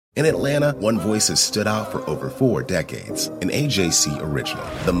In Atlanta, one voice has stood out for over 4 decades. An AJC original,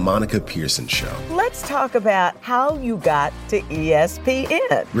 The Monica Pearson Show. Let's talk about how you got to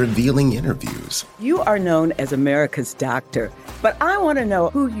ESPN. Revealing interviews. You are known as America's doctor, but I want to know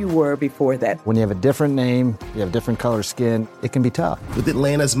who you were before that. When you have a different name, you have different color skin, it can be tough. With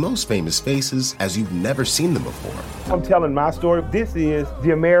Atlanta's most famous faces as you've never seen them before. I'm telling my story. This is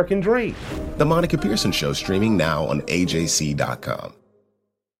the American dream. The Monica Pearson Show, streaming now on AJC.com.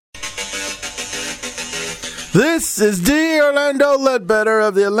 This is D. Orlando Ledbetter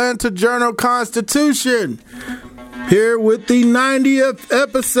of the Atlanta Journal-Constitution, here with the 90th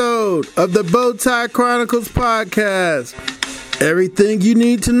episode of the Bowtie Chronicles podcast. Everything you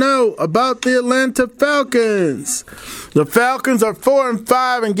need to know about the Atlanta Falcons. The Falcons are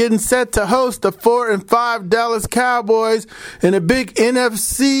 4-5 and getting set to host the 4-5 Dallas Cowboys in a big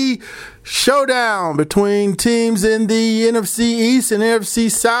NFC showdown between teams in the NFC East and NFC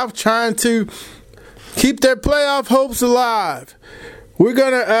South trying to keep their playoff hopes alive. We're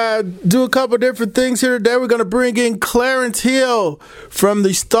going to do a couple different things here today. We're going to bring in Clarence Hill from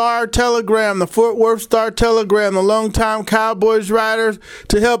the Star-Telegram, the Fort Worth Star-Telegram, the longtime Cowboys writer,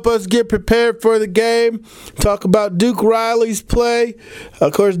 to help us get prepared for the game. Talk about Duke Riley's play.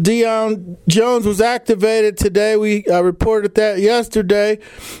 Of course, Deion Jones was activated today. We reported that yesterday.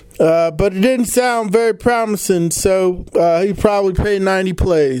 But it didn't sound very promising, so he probably played 90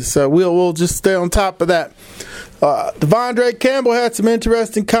 plays. So we'll just stay on top of that. Devondre Campbell had some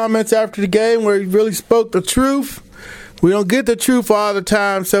interesting comments after the game where he really spoke the truth. We don't get the truth all the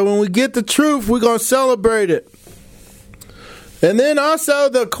time, so when we get the truth, we're going to celebrate it. And then also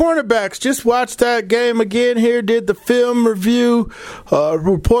the cornerbacks. Just watched that game again here, did the film review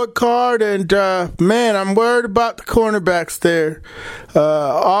report card, and man, I'm worried about the cornerbacks there.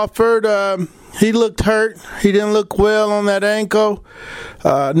 Alford, he looked hurt. He didn't look well on that ankle.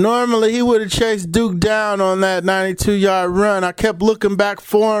 Normally, he would have chased Duke down on that 92-yard run. I kept looking back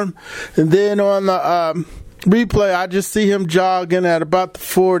for him, and then on the replay, I just see him jogging at about the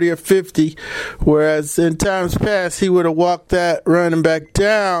 40 or 50, whereas in times past, he would have walked that running back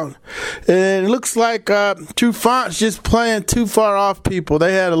down. And it looks like Trufant's just playing too far off people.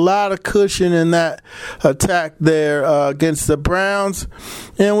 They had a lot of cushion in that attack there against the Browns.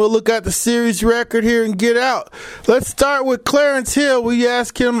 And we'll look at the series record here and get out. Let's start with Clarence Hill. We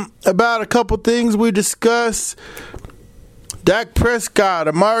asked him about a couple things we discussed. Dak Prescott,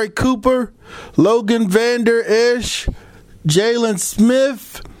 Amari Cooper, Logan Vander Esch, Jalen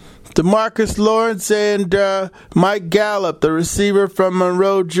Smith, DeMarcus Lawrence, and Mike Gallup, the receiver from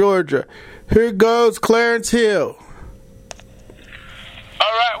Monroe, Georgia. Here goes Clarence Hill.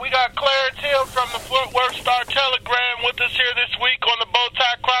 All right, we got Clarence Hill from the Fort Worth Star-Telegram with us here this week on the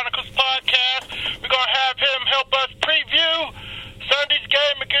Bowtie Chronicles podcast. We're going to have him help us preview Sunday's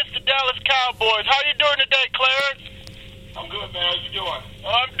game against the Dallas Cowboys. How you doing today, Clarence? I'm good, man. How you doing?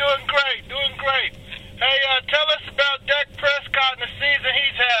 Oh, I'm doing great, Hey, tell us about Dak Prescott and the season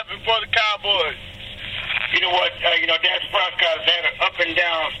he's having for the Cowboys. You know what? Dak Prescott has had an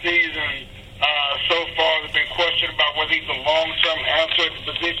up-and-down season so far. There's been question about whether he's a long-term answer at the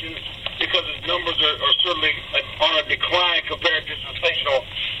position because his numbers are certainly on a decline compared to sensational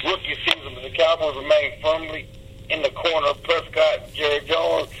rookie season. But the Cowboys remain firmly in the corner of Prescott. Jerry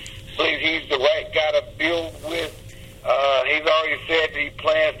Jones believes he's the right guy to build with. He's already said that he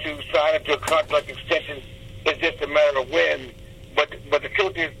plans to sign into a contract extension. It's just a matter of when. But the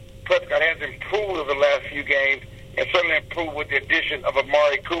truth is, Prescott has improved over the last few games and certainly improved with the addition of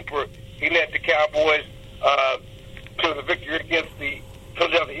Amari Cooper. He led the Cowboys to the victory against the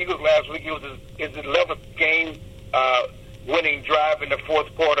Philadelphia Eagles last week. It was his 11th game winning drive in the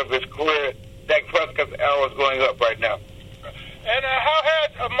fourth quarter of his career. Dak Prescott's arrow is going up right now. And how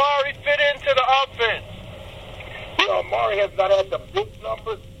has Amari fit into the offense? Amari has not had the big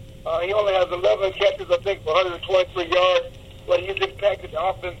numbers. He only has 11 catches, I think, for 123 yards. But he's impacted the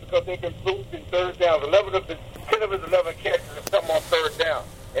offense because they've improved in third downs. 10 of his 11 catches have come on third down,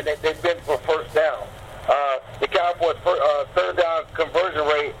 and they've been for first down. The Cowboys' third down conversion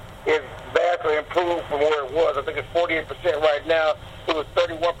rate is vastly improved from where it was. I think it's 48% right now. It was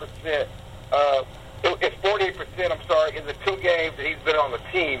 31%. It's 48%, I'm sorry, in the 2 games that he's been on the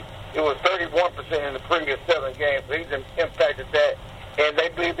team. It was 31% in the previous 7 games, so he's impacted that. And they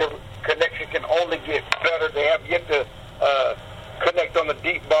believe their connection can only get better. They have yet to connect on the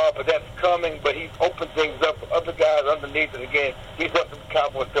deep ball, but that's coming. But he's opened things up for other guys underneath. And again, he's helped the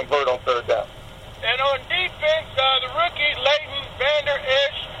Cowboys convert on third down. And on defense, the rookies, Leighton, Vander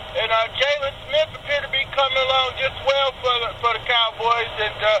Esch, and Jalen Smith appear to be coming along just well for the Cowboys.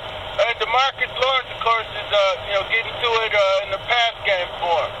 And DeMarcus Lawrence, of course, is getting to it in the pass game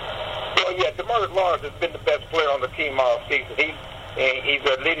for him. Marcus Lawrence has been the best player on the team all season. He's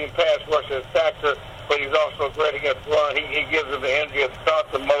a leading pass rusher attacker, but he's also great against run. He gives them the energy of the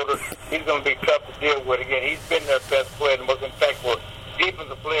constant motor. He's going to be tough to deal with. Again, he's been their best player and most impactful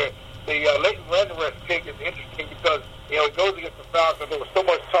defensive player. The Leighton Vander Esch pick is interesting because, it goes against the Falcons. There was so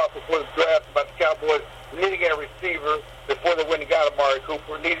much talk before the draft about the Cowboys needing a receiver before they went and got Amari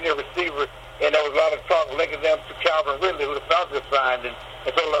Cooper, needing a receiver, and there was a lot of talk linking them to Calvin Ridley, who the Falcons signed. And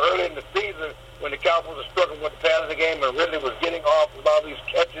so early in the season, when the Cowboys were struggling with the passing game and Ridley was getting off with all these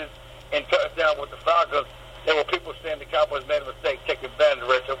catches and touchdowns with the Falcons, there were people saying the Cowboys made a mistake taking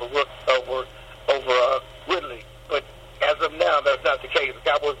Vander Esch over Ridley. But as of now, that's not the case. The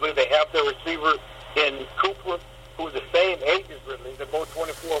Cowboys believe they have their receiver in Cooper, who's the same age as Ridley. They're both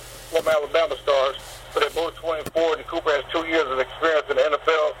 24, former Alabama stars, but they're both 24, and Cooper has 2 years of experience in the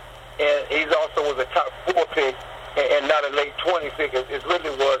NFL, and he's also was a top 4 pick and not a late 20 pick as Ridley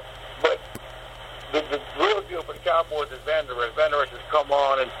was. But the real deal for the Cowboys is Vander Esch. Vander Esch has come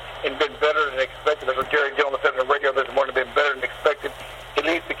on and been better than expected. That's what Jerry Jones said on the radio this morning, been better than expected. He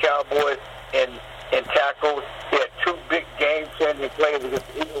leads the Cowboys in tackles. He had 2 big game-changing plays against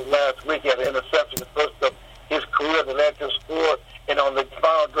the Eagles last week. He had an interception the first of his career that led to a score. And on the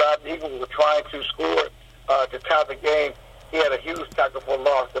final drive, the Eagles were trying to score to tie the game. He had a huge tackle for a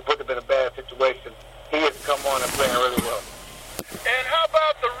loss that put them in a bad situation. He has come on and playing really well. And how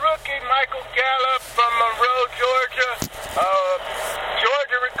about the rookie Michael Gallup from Monroe, Georgia?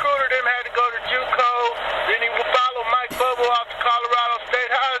 Georgia recruited him, had to go to JUCO. Then he will follow Mike Bobo off to Colorado State.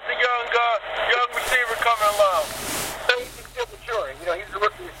 How is the young receiver coming along? He's still maturing. He's a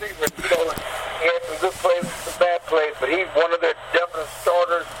rookie receiver. He had some good plays, some bad plays, but he's one of their definite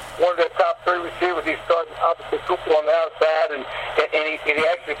starters, one of their top 3 receivers. He's starting opposite Cooper on the outside, and he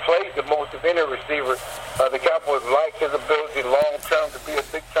actually plays the most of any receiver. The Cowboys like his ability long-term to be a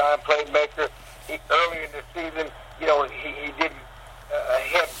big-time playmaker. Early in the season, he didn't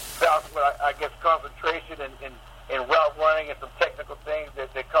have I guess, concentration and route running and some technical things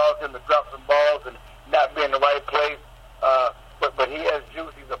that caused him to drop some balls and not be in the right place. But he has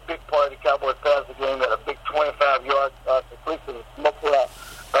juice. He's a big part of the Cowboys passing game. Had a big 25-yard completion and smoked it out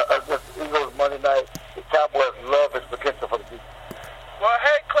against the Eagles Monday night. The Cowboys love his potential for the future. Well,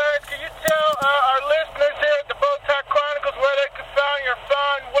 hey, Clarence, can you tell our listeners here at the Bowtie Chronicles where they can find your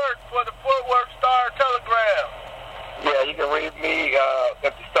fine work for the Fort Worth Star-Telegram? Yeah, you can read me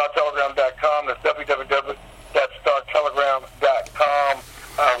at the StarTelegram.com. That's www.StarTelegram.com.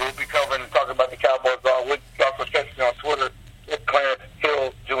 We'll be covering and talking about the Cowboys all week. Also catch me on Twitter at Clarence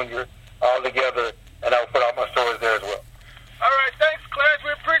Hill Jr. all together, and I'll put all my stories there as well. All right, thanks, Clarence.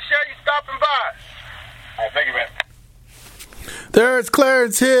 We appreciate you stopping by. All right, thank you, man. There's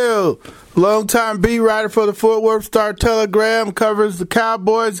Clarence Hill, longtime beat writer for the Fort Worth Star-Telegram, covers the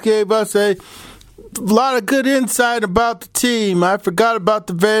Cowboys, gave us a lot of good insight about the team. I forgot about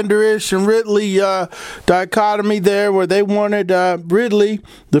the Vander Esch and Ridley dichotomy there, where they wanted Ridley,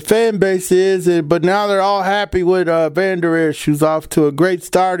 the fan base is, but now they're all happy with Vander Esch, who's off to a great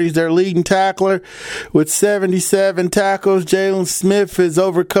start. He's their leading tackler with 77 tackles. Jalen Smith has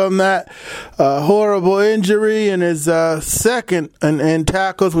overcome that horrible injury and is second in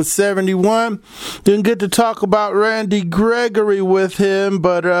tackles with 71. Didn't get to talk about Randy Gregory with him,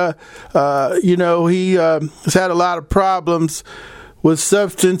 but he has had a lot of problems with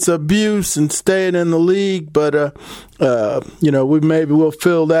substance abuse and staying in the league, but we'll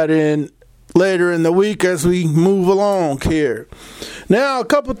fill that in later in the week as we move along here. Now, a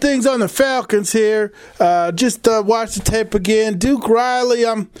couple things on the Falcons here. Just watch the tape again. Duke Riley,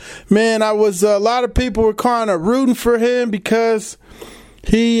 a lot of people were kind of rooting for him because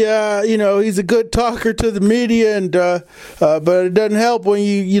he, he's a good talker to the media, and but it doesn't help when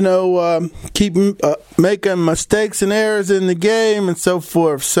you keep making mistakes and errors in the game and so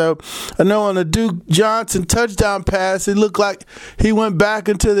forth. So I know on the Duke Johnson touchdown pass, it looked like he went back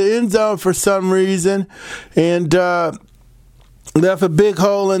into the end zone for some reason, and left a big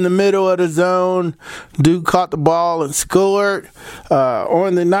hole in the middle of the zone. Duke caught the ball and scored.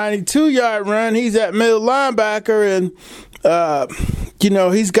 On the 92-yard run, he's at middle linebacker, and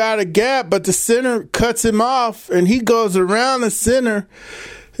he's got a gap, but the center cuts him off, and he goes around the center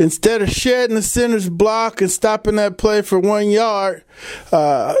instead of shedding the center's block and stopping that play for 1 yard.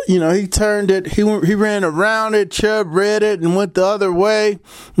 He turned it. He ran around it. Chubb read it and went the other way.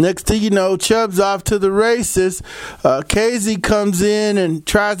 Next thing you know, Chubb's off to the races. Casey comes in and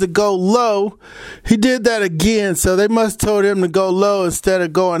tries to go low. He did that again, so they must have told him to go low instead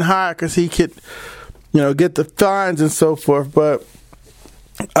of going high because he could, get the fines and so forth. But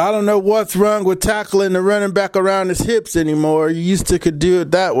I don't know what's wrong with tackling the running back around his hips anymore. You used to could do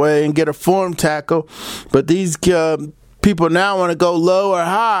it that way and get a form tackle, but these people now want to go low or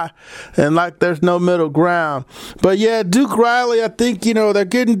high, and like there's no middle ground. But yeah, Duke Riley, I think, they're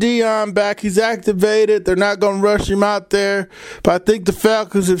getting Dion back. He's activated. They're not going to rush him out there, but I think the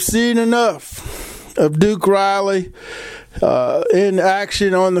Falcons have seen enough of Duke Riley in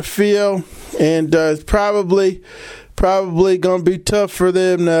action on the field, and it's probably going to be tough for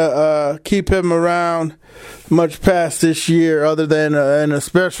them to keep him around much past this year, other than in a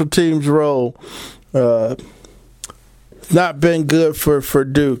special teams role. Not been good for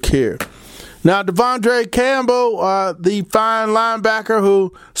Duke here. Now, Devondre Campbell, the fine linebacker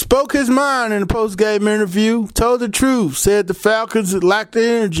who spoke his mind in a post-game interview, told the truth, said the Falcons lacked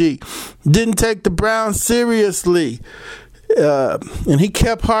energy, didn't take the Browns seriously. And he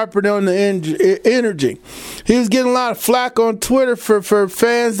kept harping on the energy. He was getting a lot of flack on Twitter for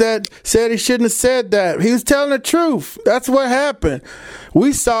fans that said he shouldn't have said that. He was telling the truth. That's what happened.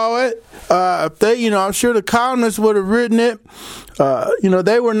 We saw it. I'm sure the columnists would have written it.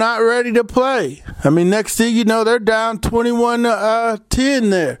 They were not ready to play. I mean, next thing you know, they're down 21-10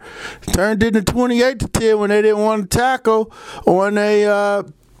 there. Turned into 28-10 when they didn't want to tackle on a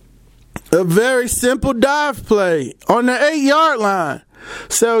very simple dive play on the 8-yard line.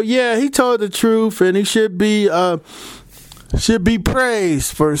 So, yeah, he told the truth, and he should be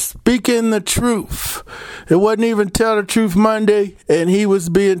praised for speaking the truth. It wasn't even Tell the Truth Monday, and he was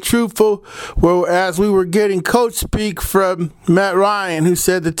being truthful, as we were getting coach speak from Matt Ryan, who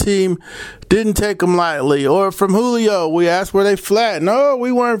said the team didn't take him lightly. Or from Julio, we asked, were they flat? No,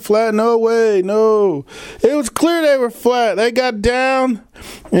 we weren't flat. No way. No. It was clear they were flat. They got down,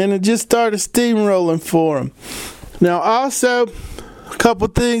 and it just started steamrolling for them. Now, also, a couple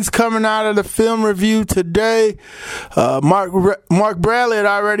things coming out of the film review today. Mark Bradley had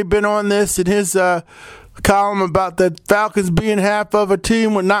already been on this in his column about the Falcons being half of a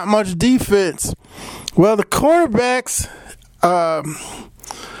team with not much defense. Well, the quarterbacks,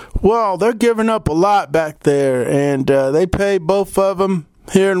 they're giving up a lot back there, and they paid both of them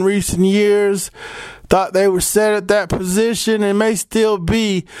here in recent years. Thought they were set at that position and may still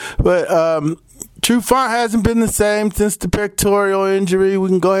be, but Trufant hasn't been the same since the pectoral injury. We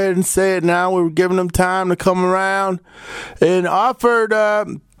can go ahead and say it now. We were giving him time to come around. And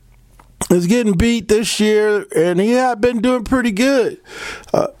Offord is getting beat this year, and he had been doing pretty good.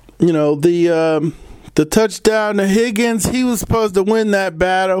 The touchdown to Higgins, he was supposed to win that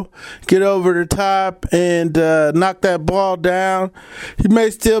battle, get over the top, and knock that ball down. He may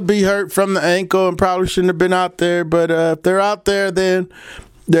still be hurt from the ankle and probably shouldn't have been out there, but if they're out there, then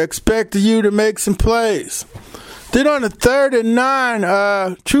they're expecting you to make some plays. Then on the 3rd and 9,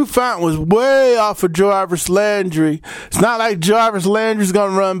 Trufant was way off of Jarvis Landry. It's not like Jarvis Landry's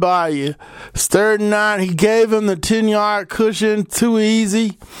going to run by you. It's 3rd and 9. He gave him the 10-yard cushion too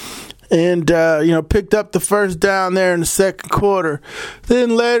easy. And, picked up the first down there in the second quarter.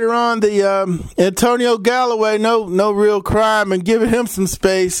 Then later on, the Antonio Galloway, no real crime, and giving him some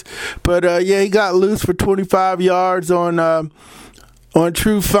space. But, he got loose for 25 yards on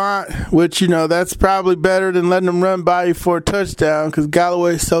Trufant, which, that's probably better than letting him run by you for a touchdown because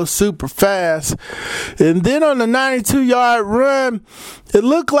Galloway's so super fast. And then on the 92-yard run, it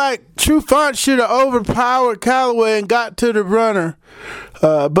looked like Trufant should have overpowered Galloway and got to the runner.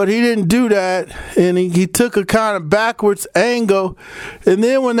 But he didn't do that, and he took a kind of backwards angle. And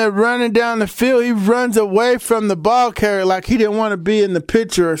then when they're running down the field, he runs away from the ball carrier like he didn't want to be in the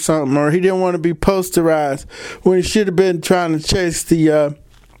picture or something, or he didn't want to be posterized when he should have been trying to chase the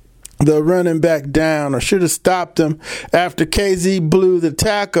running back down, or should have stopped him after KZ blew the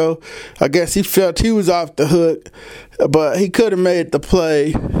tackle. I guess he felt he was off the hook, but he could have made the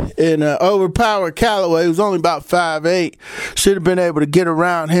play and overpowered Callaway, who's only about 5'8". Should have been able to get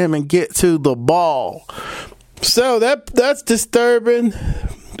around him and get to the ball. So that's disturbing.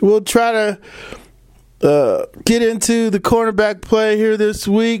 We'll try to get into the cornerback play here this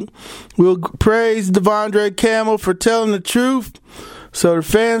week. We'll praise Devondre Campbell for telling the truth, so the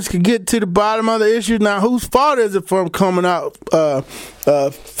fans can get to the bottom of the issue. Now, whose fault is it for him coming out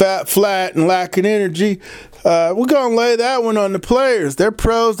flat, and lacking energy? We're going to lay that one on the players. They're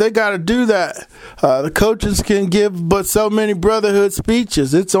pros. They got to do that. The coaches can give but so many brotherhood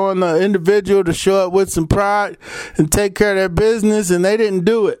speeches. It's on the individual to show up with some pride and take care of their business, and they didn't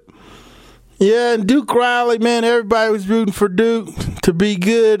do it. Yeah, and Duke Riley, man, everybody was rooting for Duke to be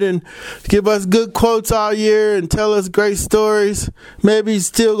good and give us good quotes all year and tell us great stories. Maybe he's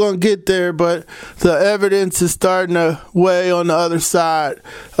still going to get there, but the evidence is starting to weigh on the other side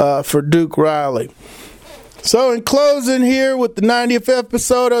for Duke Riley. So in closing here with the 90th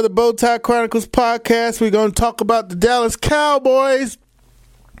episode of the Bowtie Chronicles podcast, we're going to talk about the Dallas Cowboys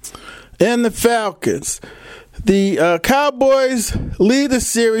and the Falcons. The Cowboys lead the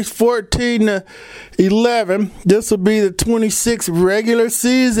series 14-11. This will be the 26th regular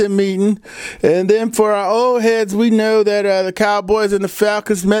season meeting. And then for our old heads, we know that the Cowboys and the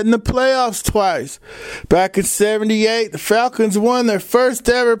Falcons met in the playoffs twice. Back in 1978, the Falcons won their first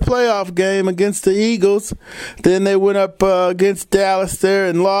ever playoff game against the Eagles. Then they went up against Dallas there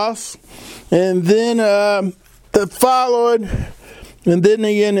and lost. And then the following... And then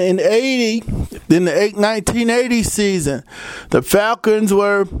in 1980 season, the Falcons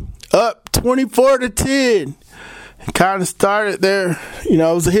were up 24-10. Kind of started there, it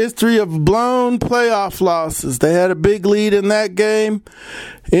was a history of blown playoff losses. They had a big lead in that game,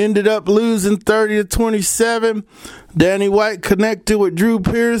 ended up losing 30-27. Danny White connected with Drew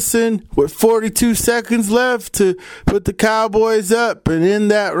Pearson with 42 seconds left to put the Cowboys up and end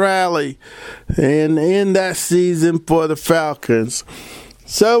that rally and end that season for the Falcons.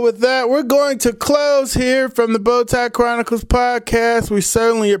 So with that, we're going to close here from the Bowtie Chronicles podcast. We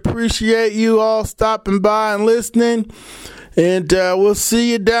certainly appreciate you all stopping by and listening. And we'll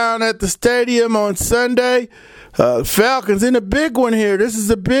see you down at the stadium on Sunday. Falcons in a big one here. This is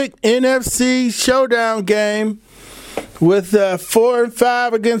a big NFC showdown game. With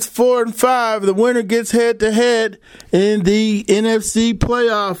 4-5 against 4-5, the winner gets head-to-head in the NFC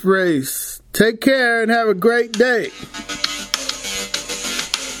playoff race. Take care and have a great day.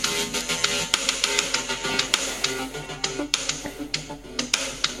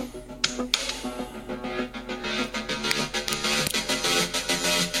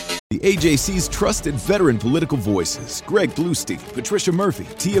 The AJC's trusted veteran political voices, Greg Bluestein, Patricia Murphy,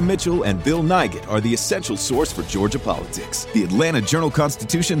 Tia Mitchell, and Bill Nighet, are the essential source for Georgia politics. The Atlanta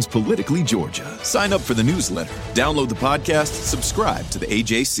Journal-Constitution's Politically Georgia. Sign up for the newsletter, download the podcast, subscribe to the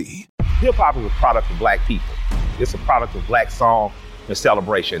AJC. Hip-hop is a product of black people. It's a product of black song and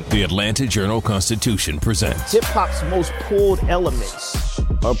celebration. The Atlanta Journal-Constitution presents hip-hop's most pulled elements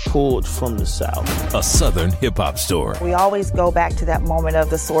are pulled from the South. A Southern hip-hop story. We always go back to that moment of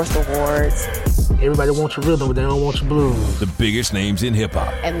the Source Awards. Everybody wants your rhythm, but they don't want your blues. The biggest names in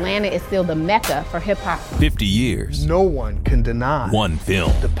hip-hop. Atlanta is still the mecca for hip-hop. 50 years. No one can deny one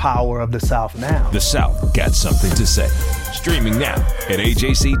film. The power of the South now. The South got something to say. Streaming now at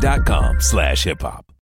ajc.com/hiphop.